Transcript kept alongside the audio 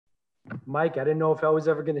Mike, I didn't know if I was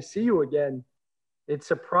ever going to see you again. It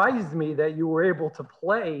surprised me that you were able to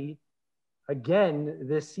play again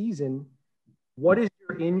this season. What is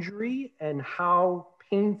your injury and how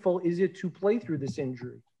painful is it to play through this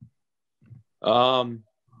injury? Well,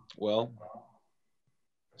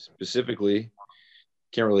 specifically,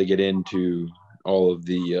 can't really get into all of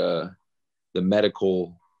the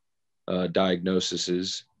medical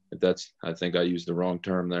diagnoses. If that's, I think I used the wrong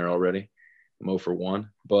term there already. I'm 0 for 1.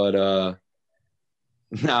 But, no,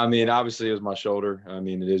 I mean, obviously it was my shoulder. I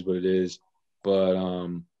mean, it is what it is. But,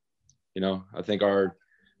 I think our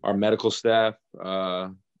medical staff,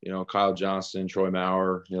 Kyle Johnston, Troy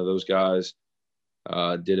Maurer, those guys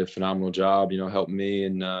did a phenomenal job, helping me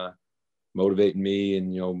and motivating me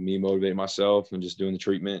and, me motivating myself and just doing the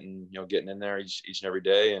treatment and, getting in there each and every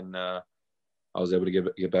day. And I was able to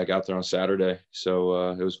get back out there on Saturday.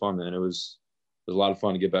 So it was fun, man. It was a lot of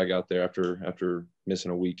fun to get back out there after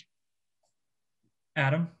missing a week.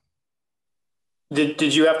 Adam?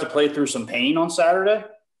 Did you have to play through some pain on Saturday?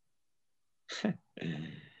 Did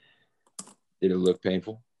it look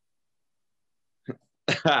painful?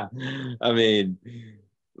 I mean,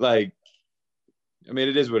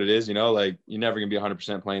 it is what it is, you're never going to be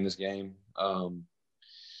 100% playing this game.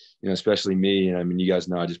 Especially me. And I mean, you guys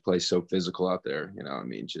know I just play so physical out there,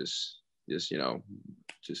 just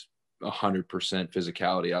 100%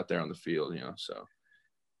 physicality out there on the field, so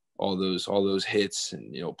all those hits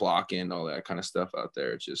and, blocking, all that kind of stuff out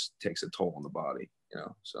there, it just takes a toll on the body,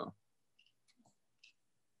 so.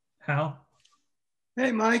 Hal?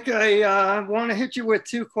 Hey, Mike, I want to hit you with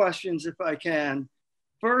 2 questions if I can.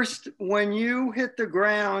 First, when you hit the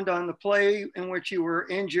ground on the play in which you were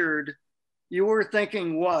injured, you were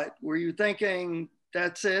thinking what? Were you thinking,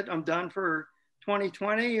 that's it, I'm done for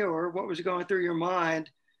 2020, or what was going through your mind?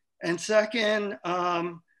 And second, I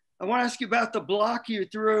want to ask you about the block you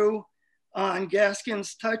threw on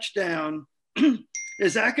Gaskin's touchdown.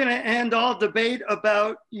 Is that going to end all debate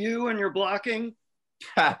about you and your blocking?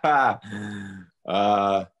 Well,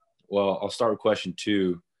 I'll start with question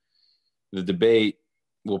 2. The debate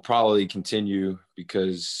will probably continue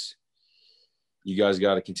because you guys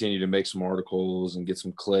got to continue to make some articles and get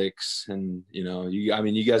some clicks. And,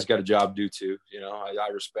 you guys got a job to do too. I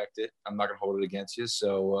respect it. I'm not going to hold it against you.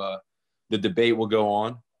 So the debate will go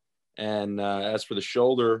on. And as for the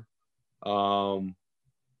shoulder, when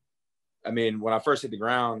I first hit the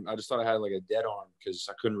ground, I just thought I had like a dead arm because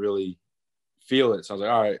I couldn't really feel it. So I was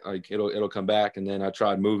like, all right, it'll come back. And then I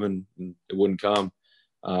tried moving and it wouldn't come.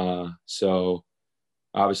 So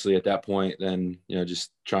obviously at that point, then,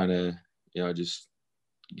 just trying to, just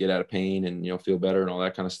get out of pain and, feel better and all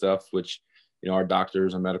that kind of stuff, which, our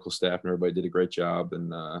doctors and medical staff and everybody did a great job.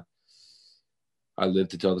 And I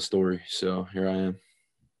lived to tell the story. So here I am.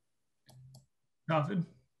 Jonathan?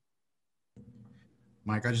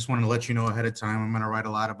 Mike, I just wanted to let you know ahead of time, I'm going to write a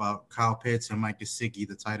lot about Kyle Pitts and Mike Gesicki,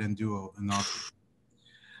 the tight end duo.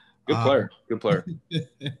 Good player.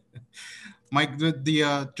 Mike,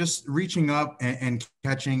 the just reaching up and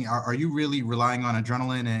catching, are you really relying on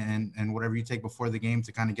adrenaline and whatever you take before the game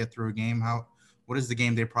to kind of get through a game? What is the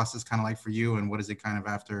game day process kind of like for you, and what is it kind of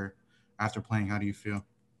after playing? How do you feel?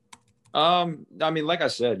 Like I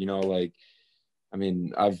said,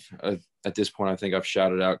 I've at this point, I think I've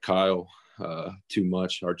shouted out Kyle too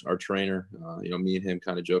much, our trainer. Me and him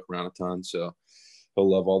kind of joke around a ton, so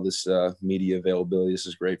he'll love all this media availability. This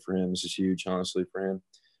is great for him. This is huge, honestly, for him.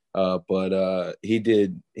 But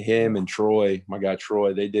him and Troy, my guy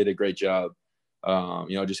Troy, they did a great job,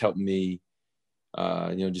 just helping me,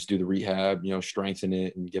 just do the rehab, strengthen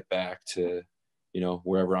it and get back to,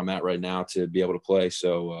 wherever I'm at right now to be able to play.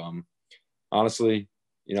 So honestly,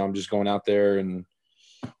 I'm just going out there and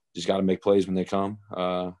just got to make plays when they come.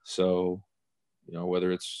 So,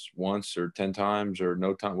 whether it's once or 10 times or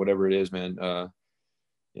no time, whatever it is, man,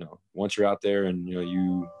 once you're out there and,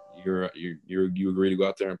 you agree to go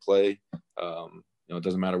out there and play, it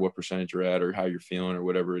doesn't matter what percentage you're at or how you're feeling or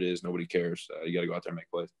whatever it is, nobody cares. You got to go out there and make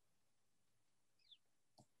plays.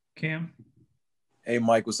 Cam? Hey,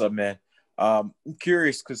 Mike, what's up, man? I'm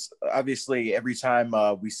curious because obviously every time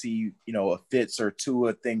we see, a Fitz or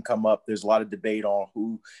Tua thing come up, there's a lot of debate on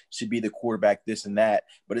who should be the quarterback, this and that.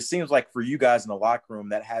 But it seems like for you guys in the locker room,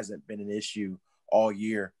 that hasn't been an issue all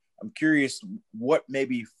year. I'm curious what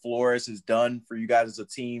maybe Flores has done for you guys as a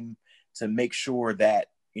team to make sure that,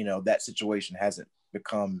 that situation hasn't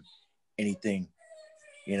become anything,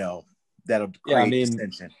 that'll create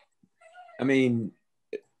tension.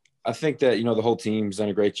 I think that, the whole team's done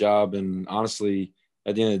a great job. And honestly,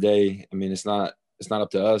 at the end of the day, it's not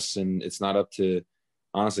up to us and it's not up to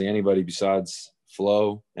honestly anybody besides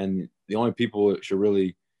Flo. And the only people that should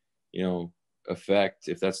really, effect,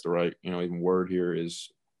 if that's the right, even word here,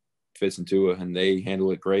 is Fitz and Tua, and they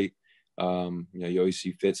handle it great. You always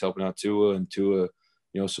see Fitz helping out Tua, and Tua,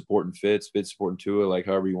 supporting Fitz supporting Tua, like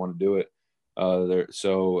however you want to do it.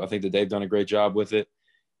 So I think that they've done a great job with it,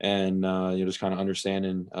 and just kind of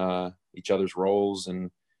understanding each other's roles, and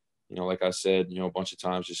like I said, a bunch of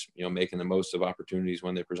times, just making the most of opportunities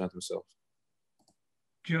when they present themselves.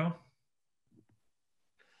 Joe?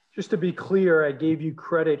 Just to be clear, I gave you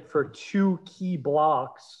credit for 2 key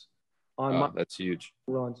blocks on my That's huge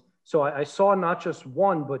runs. So I saw not just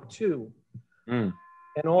 1, but 2. And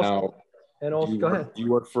also, go ahead. Do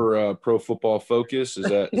you work for Pro Football Focus? Is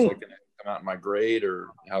that going to come out in my grade,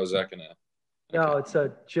 or how is that going to? No, it's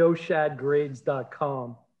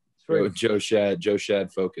joeshadgrades.com. Joe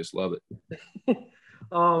Shad Focus. Love it.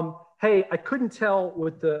 Hey, I couldn't tell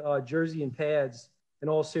with the jersey and pads, in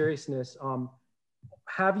all seriousness,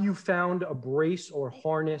 have you found a brace or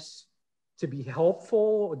harness to be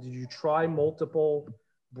helpful? Or did you try multiple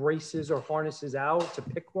braces or harnesses out to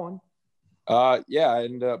pick one? Yeah, I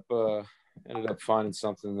ended up finding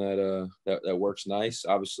something that works nice.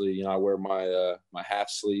 Obviously, I wear my my half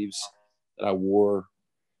sleeves that I wore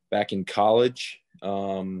back in college.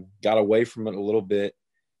 Got away from it a little bit,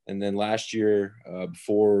 and then last year,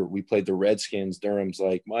 before we played the Redskins, Durham's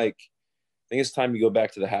like, Mike, I think it's time you go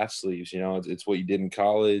back to the half sleeves. It's what you did in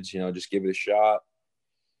college. Just give it a shot.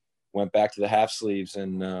 Went back to the half sleeves,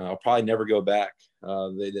 and I'll probably never go back.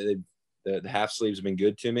 The half sleeves have been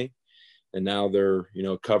good to me, and now they're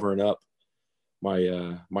covering up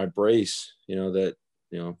my brace. That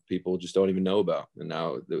people just don't even know about, and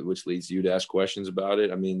now which leads you to ask questions about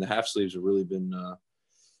it. I mean, the half sleeves have really been a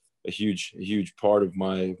huge part of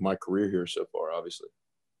my career here so far, obviously.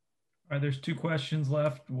 All right, there's 2 questions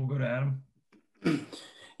left. We'll go to Adam.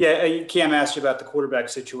 Yeah, Cam asked you about the quarterback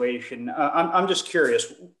situation. I'm just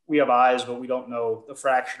curious. We have eyes, but we don't know the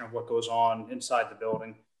fraction of what goes on inside the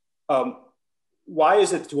building. Why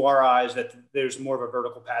is it to our eyes that there's more of a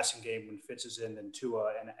vertical passing game when Fitz is in than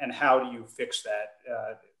Tua, and how do you fix that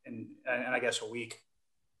in I guess a week?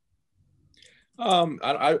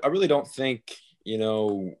 I really don't think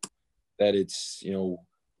that it's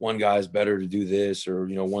one guy's better to do this, or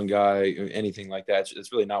one guy, anything like that.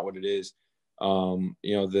 It's really not what it is.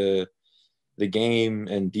 The game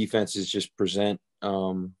and defenses just present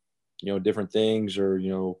different things, or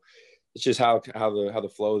it's just how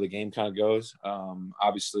the flow of the game kind of goes.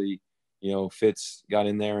 Obviously, Fitz got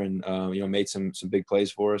in there and made some big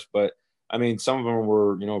plays for us, but I mean, some of them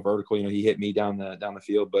were vertical. He hit me down the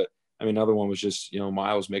field, but I mean, another one was just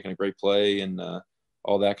Miles making a great play and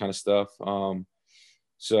all that kind of stuff.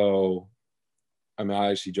 So I mean,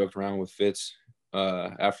 I actually joked around with Fitz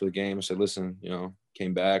after the game. I said, listen,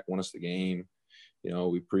 came back, won us the game.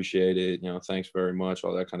 We appreciate it. Thanks very much,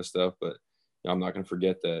 all that kind of stuff. But I'm not going to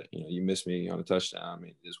forget that, you missed me on a touchdown. I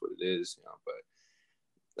mean, it is what it is, but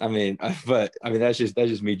I mean, that's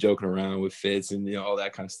just me joking around with Fitz and, all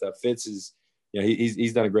that kind of stuff. Fitz is,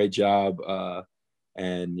 he's done a great job.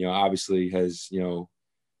 And, obviously has,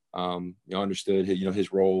 understood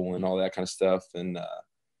his role and all that kind of stuff. And, I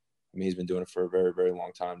mean, he's been doing it for a very, very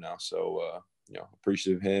long time now. So,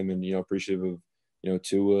 appreciative of him, and, appreciative of,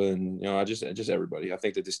 Tua, and, just everybody. I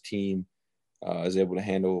think that this team is able to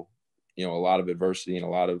handle, a lot of adversity and a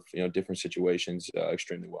lot of, different situations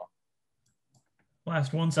extremely well.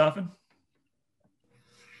 Last one, Safin.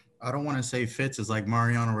 I don't want to say Fitz is like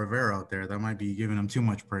Mariano Rivera out there. That might be giving him too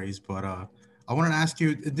much praise, but I wanted to ask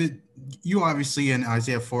you, you obviously and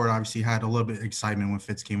Isaiah Ford obviously had a little bit of excitement when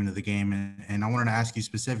Fitz came into the game, and I wanted to ask you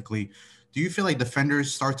specifically, do you feel like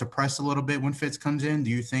defenders start to press a little bit when Fitz comes in?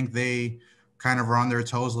 Do you think they kind of are on their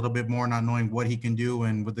toes a little bit more, not knowing what he can do,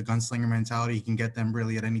 and with the gunslinger mentality, he can get them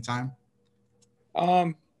really at any time?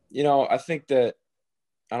 I think that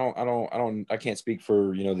I can't speak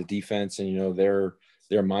for, the defense and, their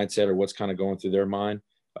mindset or what's kind of going through their mind,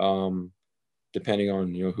 depending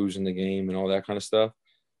on, who's in the game and all that kind of stuff.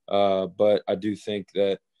 But I do think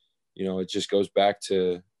that, it just goes back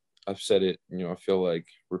to, I've said it, I feel like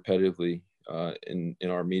repetitively in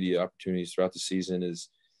our media opportunities throughout the season is,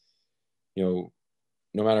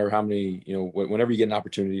 no matter how many, whenever you get an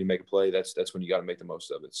opportunity to make a play, that's when you got to make the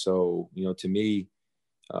most of it. So, to me,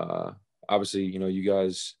 obviously, you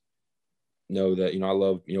guys know that, I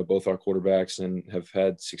love, both our quarterbacks and have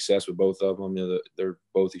had success with both of them. They're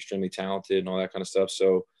both extremely talented and all that kind of stuff.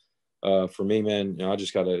 So for me, man, I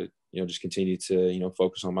just got to, just continue to,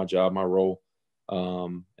 focus on my job, my role.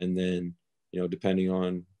 And then, depending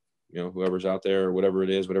on, whoever's out there or whatever it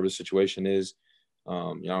is, whatever the situation is,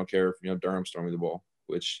 I don't care if, Durham's throwing me the ball,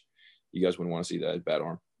 which you guys wouldn't want to see that bad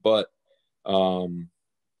arm. But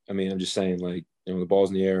I mean, I'm just saying, like, you know, the ball's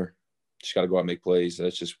in the air, just got to go out and make plays.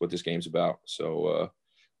 That's just what this game's about. So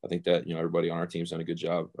I think that, you know, everybody on our team's done a good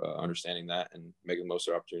job understanding that and making the most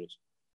of their opportunities.